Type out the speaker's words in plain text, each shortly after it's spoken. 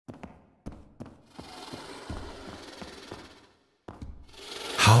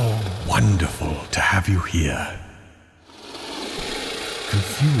wonderful to have you here.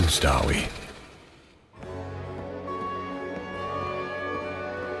 Confused, are we?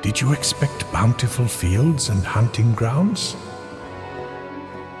 Did you expect bountiful fields and hunting grounds?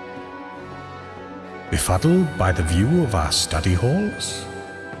 Befuddled by the view of our study halls?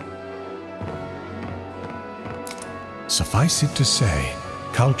 Suffice it to say,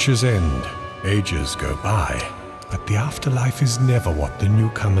 cultures end, ages go by, but the afterlife is never what the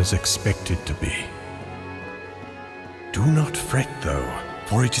newcomers expect it to be. Do not fret, though,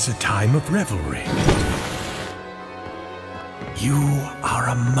 for it is a time of revelry. You are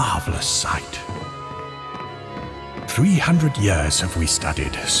a marvelous sight. 300 years have we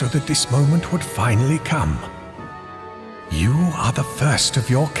studied so that this moment would finally come. You are the first of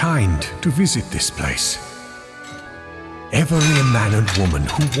your kind to visit this place. Every man and woman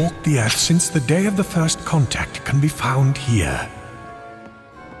who walked the earth since the day of the first contact can be found here.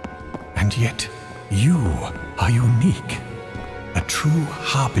 And yet, you are unique, a true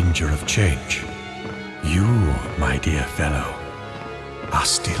harbinger of change. You, my dear fellow, are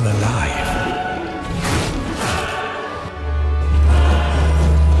still alive.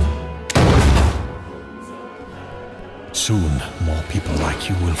 Soon, more people like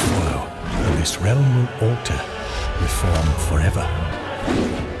you will follow, and this realm will alter, reform forever.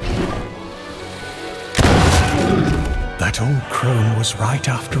 That old crone was right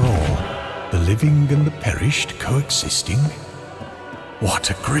after all, the living and the perished coexisting.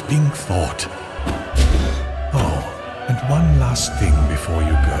 What a gripping thought. Oh, and one last thing before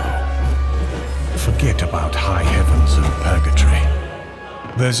you go. Forget about high heavens and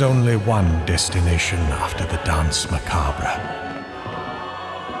purgatory. There's only one destination after the Dance Macabre.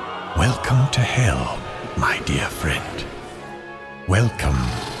 Welcome to hell, my dear friend. Welcome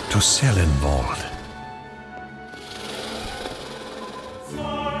to Selenwald.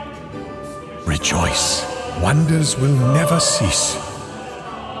 Rejoice, wonders will never cease.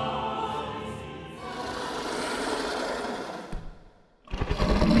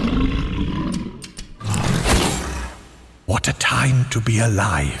 What a time to be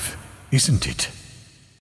alive, isn't it?